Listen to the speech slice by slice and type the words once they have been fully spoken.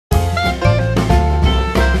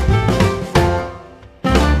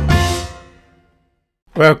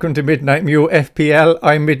Welcome to Midnight Mule FPL.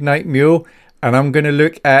 I'm Midnight Mule, and I'm going to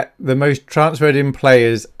look at the most transferred in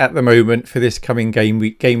players at the moment for this coming game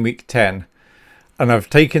week 10. And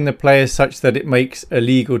I've taken the players such that it makes a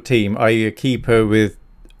legal team, i.e. a keeper with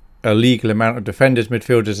a legal amount of defenders,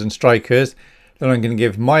 midfielders and strikers. Then I'm going to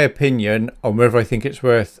give my opinion on whether I think it's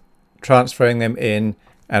worth transferring them in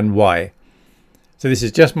and why. So this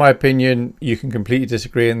is just my opinion. You can completely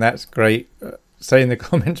disagree, and that's great. Say in the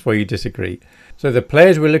comments why you disagree. So the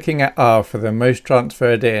players we're looking at are, for the most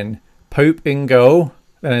transferred in, Pope in goal,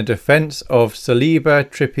 then a defence of Saliba,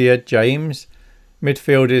 Trippier, James.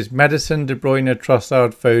 Midfielders Maddison, De Bruyne,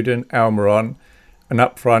 Trossard, Foden, Almiron, and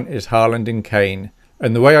up front is Haaland and Kane.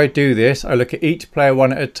 And the way I do this, I look at each player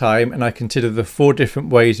one at a time and I consider the 4 different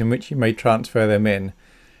ways in which you may transfer them in.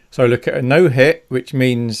 So I look at a no-hit, which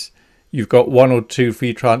means you've got 1 or 2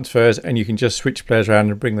 free transfers and you can just switch players around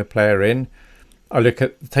and bring the player in. I look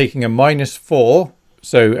at taking a -4.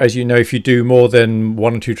 So as you know, if you do more than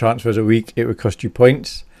 1 or 2 transfers a week, it would cost you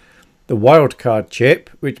points. The wildcard chip,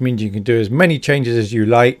 which means you can do as many changes as you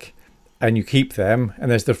like and you keep them.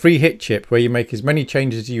 And there's the free hit chip, where you make as many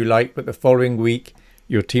changes as you like, but the following week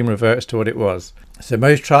your team reverts to what it was. So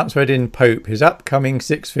most transferred in Pope, his upcoming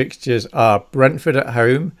 6 fixtures are Brentford at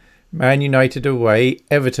home, Man United away,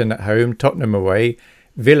 Everton at home, Tottenham away,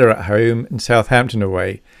 Villa at home and Southampton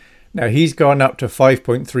away. Now he's gone up to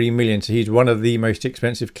 5.3 million, so he's one of the most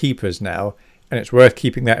expensive keepers now, and it's worth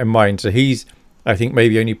keeping that in mind. So he's, I think,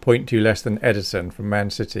 maybe only 0.2 less than Edison from Man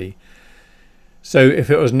City. So if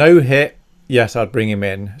it was no hit, yes, I'd bring him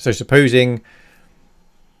in. So supposing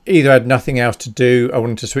either I had nothing else to do, I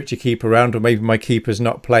wanted to switch a keeper around, or maybe my keeper's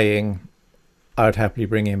not playing, I'd happily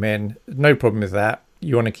bring him in. No problem with that.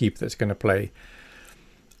 You want a keeper that's going to play.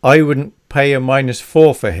 I wouldn't pay a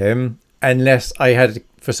 -4 for him unless I had,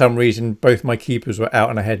 for some reason, both my keepers were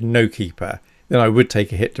out and I had no keeper. Then I would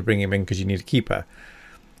take a hit to bring him in because you need a keeper.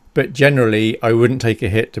 But generally, I wouldn't take a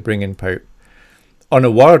hit to bring in Pope. On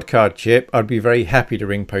a wildcard chip, I'd be very happy to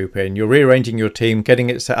bring Pope in. You're rearranging your team,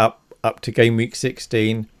 getting it set up to game week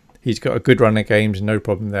 16. He's got a good run of games, no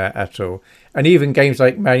problem there at all. And even games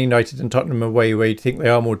like Man United and Tottenham away, where you think they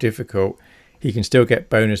are more difficult, he can still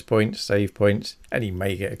get bonus points, save points, and he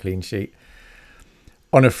may get a clean sheet.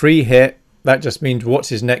 On a free hit, that just means what's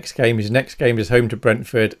his next game? His next game is home to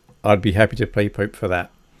Brentford. I'd be happy to play Pope for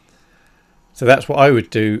that. So that's what I would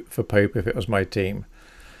do for Pope if it was my team.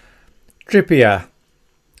 Trippier.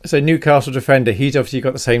 So Newcastle defender. He's obviously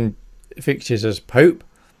got the same fixtures as Pope.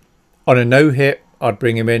 On a no hit, I'd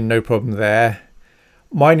bring him in. No problem there.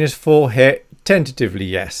 -4 hit. Tentatively,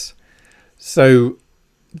 yes. So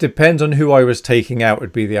depends on who I was taking out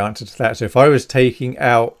would be the answer to that. So if I was taking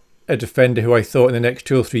out a defender who I thought in the next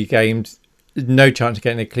 2 or 3 games, no chance of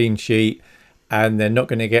getting a clean sheet and they're not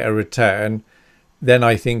going to get a return, then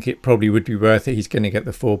I think it probably would be worth it. He's going to get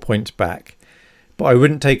the 4 points back. But I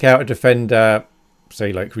wouldn't take out a defender,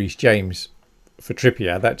 say like Reece James, for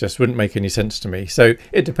Trippier. That just wouldn't make any sense to me. So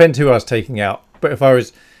it depends who I was taking out. But if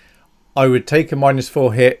I would take a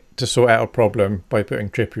 -4 hit to sort out a problem by putting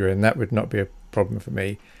Trippier in. That would not be a problem for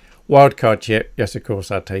me. Wildcard chip, yes, of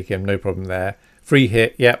course, I'd take him. No problem there. Free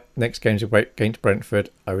hit, yep. Next game's against Brentford.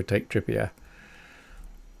 I would take Trippier.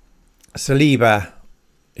 Saliba.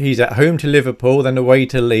 He's at home to Liverpool, then away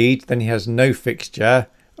to Leeds. Then he has no fixture.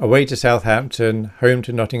 Away to Southampton, home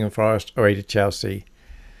to Nottingham Forest, away to Chelsea.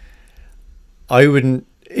 I wouldn't,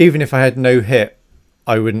 even if I had no hit,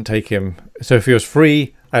 I wouldn't take him. So if he was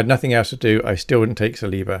free, I had nothing else to do, I still wouldn't take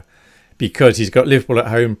Saliba. Because he's got Liverpool at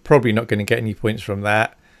home, probably not going to get any points from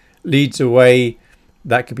that. Leeds away,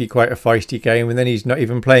 that could be quite a feisty game, and then he's not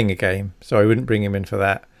even playing a game, so I wouldn't bring him in for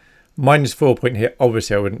that. -4 point hit,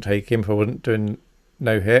 obviously I wouldn't take him if I wasn't doing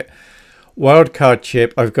no hit. Wildcard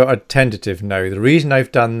chip, I've got a tentative no. The reason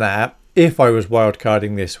I've done that, if I was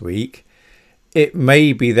wildcarding this week, it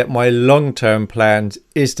may be that my long-term plans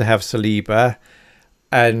is to have Saliba,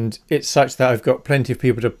 and it's such that I've got plenty of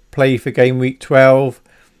people to play for game week 12,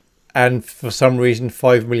 and for some reason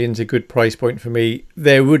 5 million is a good price point for me.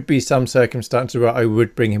 There would be some circumstances where I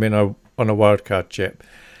would bring him in on a wildcard chip,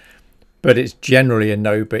 but it's generally a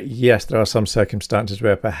no. But yes, there are some circumstances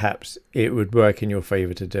where perhaps it would work in your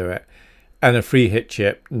favour to do it. And a free hit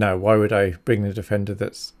chip, no. Why would I bring the defender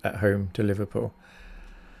that's at home to Liverpool?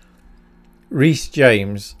 Reece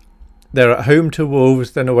James. They're at home to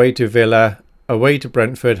Wolves, then away to Villa, away to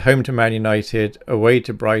Brentford, home to Man United, away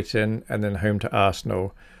to Brighton, and then home to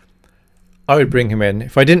Arsenal. I would bring him in.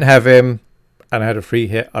 If I didn't have him and I had a free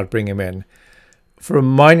hit, I'd bring him in. For a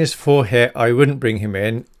 -4 hit, I wouldn't bring him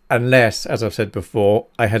in unless, as I've said before,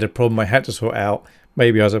 I had a problem I had to sort out.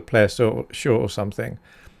 Maybe I was a player short or something.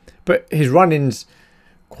 But his run-ins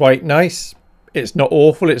quite nice. It's not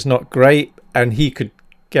awful, it's not great, and he could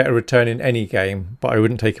get a return in any game, but I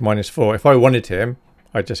wouldn't take a -4. If I wanted him,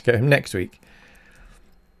 I'd just get him next week.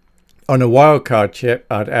 On a wildcard chip,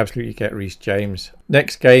 I'd absolutely get Reece James.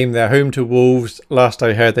 Next game, they're home to Wolves. Last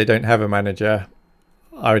I heard, they don't have a manager.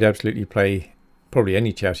 I would absolutely play probably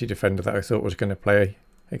any Chelsea defender that I thought was going to play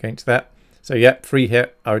against that. So yeah, free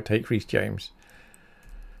hit, I would take Reece James.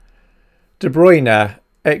 De Bruyne,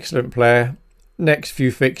 excellent player. Next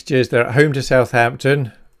few fixtures, they're at home to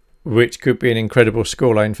Southampton, which could be an incredible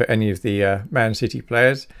scoreline for any of the Man City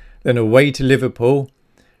players. Then away to Liverpool.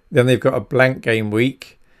 Then they've got a blank game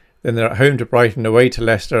week. Then they're at home to Brighton, away to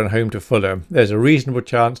Leicester and home to Fulham. There's a reasonable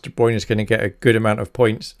chance De Bruyne is going to get a good amount of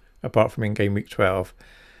points apart from in game week 12.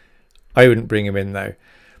 I wouldn't bring him in though.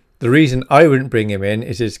 The reason I wouldn't bring him in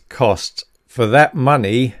is his cost. For that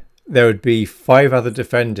money, there would be 5 other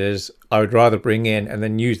defenders I would rather bring in and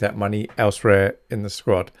then use that money elsewhere in the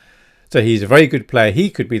squad. So he's a very good player.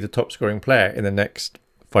 He could be the top scoring player in the next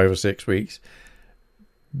 5 or 6 weeks.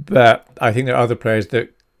 But I think there are other players that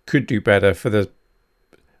could do better for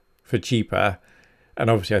cheaper. And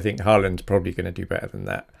obviously I think Haaland's probably going to do better than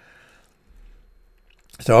that.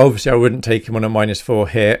 So obviously I wouldn't take him on a -4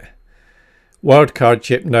 hit. Wildcard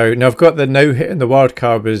chip, no. Now I've got the no hit and the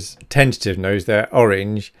wildcard as tentative no's. They're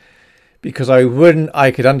orange. Because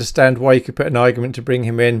I could understand why you could put an argument to bring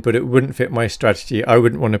him in, but it wouldn't fit my strategy. I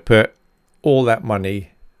wouldn't want to put all that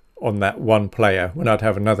money on that one player when I'd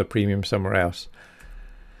have another premium somewhere else.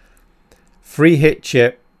 Free hit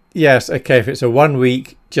chip, yes, okay, if it's a 1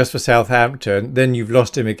 week just for Southampton, then you've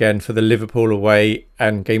lost him again for the Liverpool away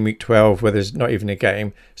and game week 12 where there's not even a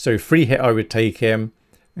game. So free hit, I would take him.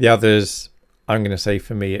 The others, I'm going to say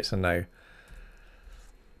for me, it's a no.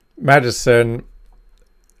 Maddison,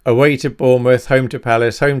 away to Bournemouth, home to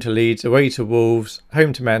Palace, home to Leeds, away to Wolves,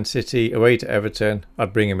 home to Man City, away to Everton.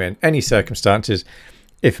 I'd bring him in. Any circumstances.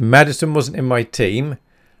 If Maddison wasn't in my team,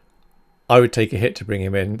 I would take a hit to bring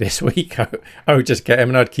him in this week. I would just get him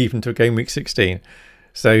and I'd keep him till game week 16.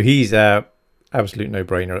 So he's a absolute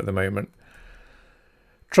no-brainer at the moment.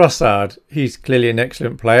 Trossard, he's clearly an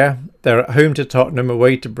excellent player. They're at home to Tottenham,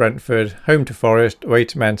 away to Brentford, home to Forest, away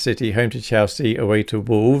to Man City, home to Chelsea, away to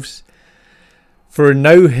Wolves. For a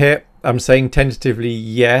no-hit, I'm saying tentatively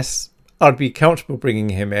yes. I'd be comfortable bringing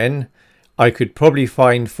him in. I could probably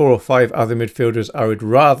find 4 or 5 other midfielders I would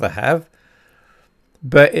rather have.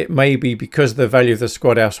 But it may be because of the value of the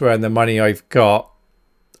squad elsewhere and the money I've got.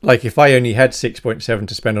 Like if I only had 6.7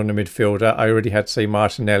 to spend on a midfielder, I already had, say,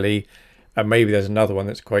 Martinelli, and maybe there's another one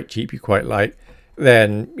that's quite cheap you quite like,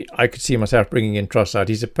 then I could see myself bringing in Trossard.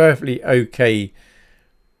 He's a perfectly okay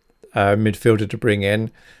midfielder to bring in,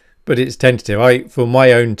 but it's tentative. For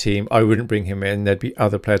my own team, I wouldn't bring him in. There'd be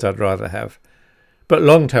other players I'd rather have. But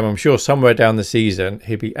long term, I'm sure somewhere down the season,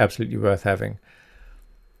 he'd be absolutely worth having.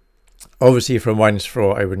 Obviously, for a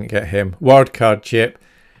 -4, I wouldn't get him. Wildcard chip,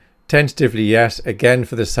 tentatively yes. Again,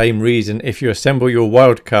 for the same reason. If you assemble your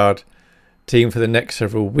wildcard team for the next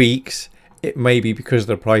several weeks, it may be because of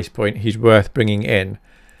the price point he's worth bringing in.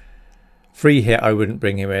 Free hit, I wouldn't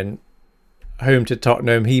bring him in. Home to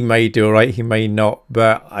Tottenham, he may do all right, he may not,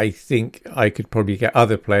 but I think I could probably get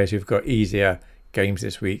other players who've got easier games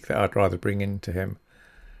this week that I'd rather bring into him.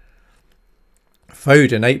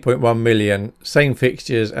 Foden, 8.1 million, same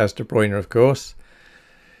fixtures as De Bruyne, of course.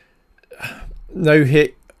 No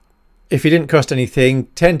hit. If he didn't cost anything,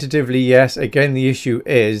 tentatively yes. Again, the issue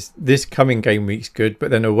is this coming game week's good,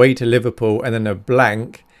 but then away to Liverpool and then a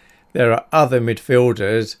blank. There are other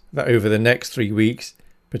midfielders that over the next 3 weeks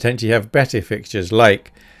potentially have better fixtures,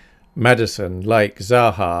 like Maddison, like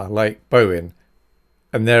Zaha, like Bowen,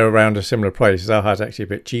 and they're around a similar price. Zaha's actually a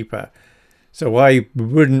bit cheaper, so I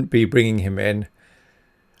wouldn't be bringing him in.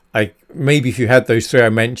 Maybe if you had those 3 I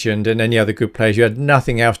mentioned and any other good players, you had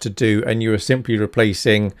nothing else to do and you were simply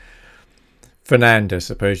replacing Fernandes,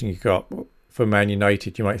 supposing you got for Man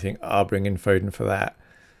United, you might think, I'll bring in Foden for that.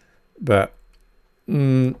 But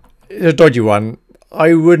it's a dodgy one.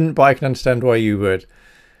 I wouldn't, but I can understand why you would.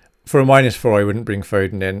 For a -4, I wouldn't bring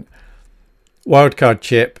Foden in. Wildcard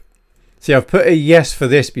chip. See, I've put a yes for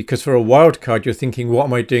this because for a wildcard, you're thinking, what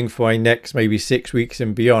am I doing for my next maybe 6 weeks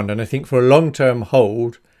and beyond? And I think for a long-term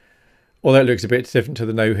hold, although it looks a bit different to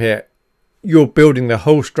the no-hit, you're building the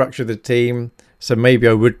whole structure of the team. So maybe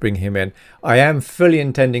I would bring him in. I am fully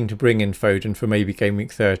intending to bring in Foden for maybe game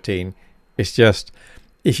week 13. It's just,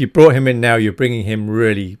 if you brought him in now, you're bringing him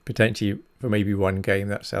really potentially for maybe 1 game.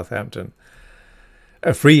 That's Southampton.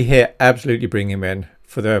 A free hit, absolutely bring him in.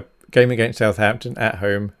 For the game against Southampton at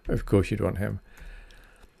home, of course you'd want him.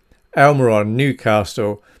 Almiron,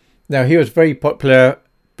 Newcastle. Now he was very popular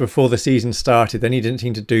before the season started. Then he didn't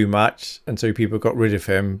seem to do much, and so people got rid of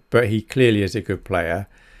him. But he clearly is a good player.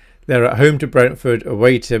 They're at home to Brentford,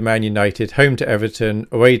 away to Man United, home to Everton,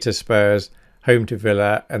 away to Spurs, home to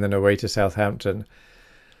Villa, and then away to Southampton.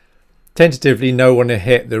 Tentatively, no one to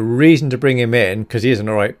hit. The reason to bring him in, because he is an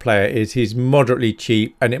alright player, is he's moderately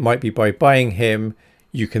cheap, and it might be by buying him,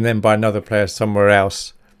 you can then buy another player somewhere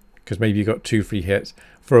else, because maybe you got 2 free hits.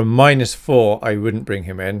 For a -4, I wouldn't bring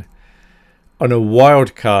him in. On a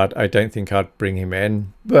wild card, I don't think I'd bring him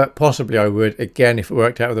in, but possibly I would, again, if it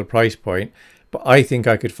worked out with the price point. But I think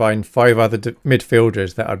I could find 5 other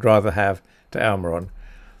midfielders that I'd rather have to Almiron.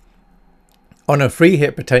 On a free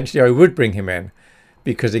hit, potentially, I would bring him in.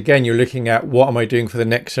 Because again, you're looking at what am I doing for the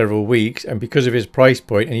next several weeks, and because of his price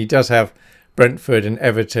point, and he does have Brentford and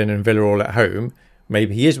Everton and Villa all at home,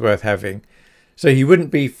 maybe he is worth having. So he wouldn't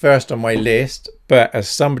be first on my list, but as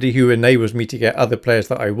somebody who enables me to get other players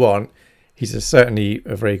that I want, he's certainly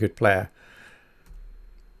a very good player.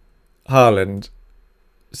 Haaland,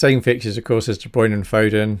 same fixtures of course as De Bruyne and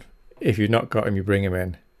Foden. If you've not got him, you bring him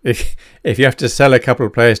in. If you have to sell a couple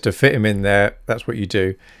of players to fit him in there, that's what you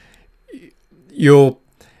do.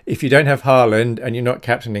 If you don't have Haaland and you're not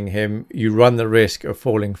captaining him, you run the risk of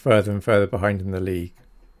falling further and further behind in the league.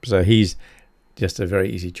 So he's just a very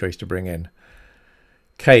easy choice to bring in.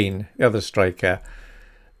 Kane, the other striker.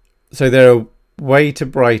 So they're away to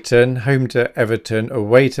Brighton, home to Everton,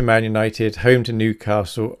 away to Man United, home to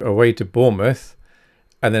Newcastle, away to Bournemouth,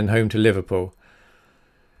 and then home to Liverpool.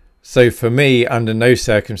 So for me, under no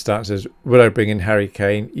circumstances would I bring in Harry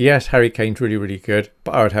Kane. Yes, Harry Kane's really, really good,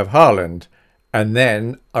 but I would have Haaland. And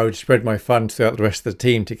then I would spread my funds throughout the rest of the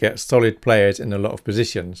team to get solid players in a lot of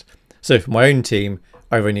positions. So for my own team,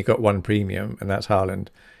 I've only got one premium, and that's Haaland.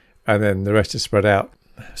 And then the rest is spread out.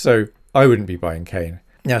 So I wouldn't be buying Kane.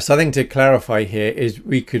 Now, something to clarify here is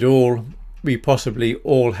we possibly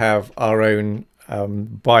all have our own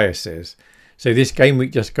biases. So this game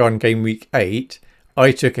week just gone, game week 8,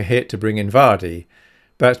 I took a hit to bring in Vardy.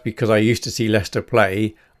 That's because I used to see Leicester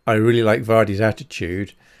play. I really like Vardy's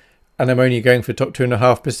attitude. And I'm only going for top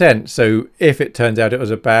 2.5%. So if it turns out it was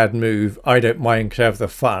a bad move, I don't mind because I have the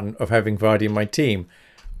fun of having Vardy in my team.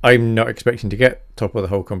 I'm not expecting to get top of the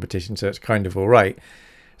whole competition, so it's kind of all right.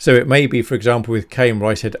 So it may be, for example, with Kane, where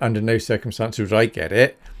I said under no circumstances would I get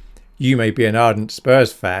it. You may be an ardent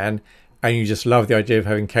Spurs fan and you just love the idea of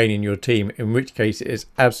having Kane in your team, in which case it is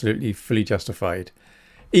absolutely fully justified.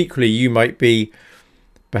 Equally, you might be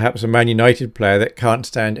perhaps a Man United player that can't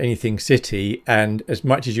stand anything City, and as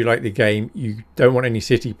much as you like the game, you don't want any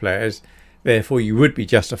City players. Therefore, you would be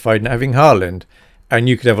justified in having Haaland, and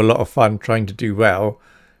you could have a lot of fun trying to do well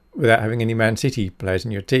without having any Man City players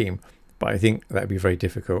in your team. But I think that would be very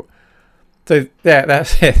difficult. So yeah,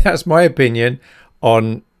 that's it. That's my opinion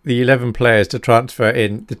on the 11 players to transfer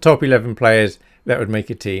in. The top 11 players that would make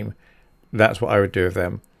a team. That's what I would do with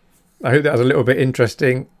them. I hope that was a little bit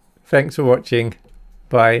interesting. Thanks for watching.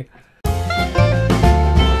 Bye.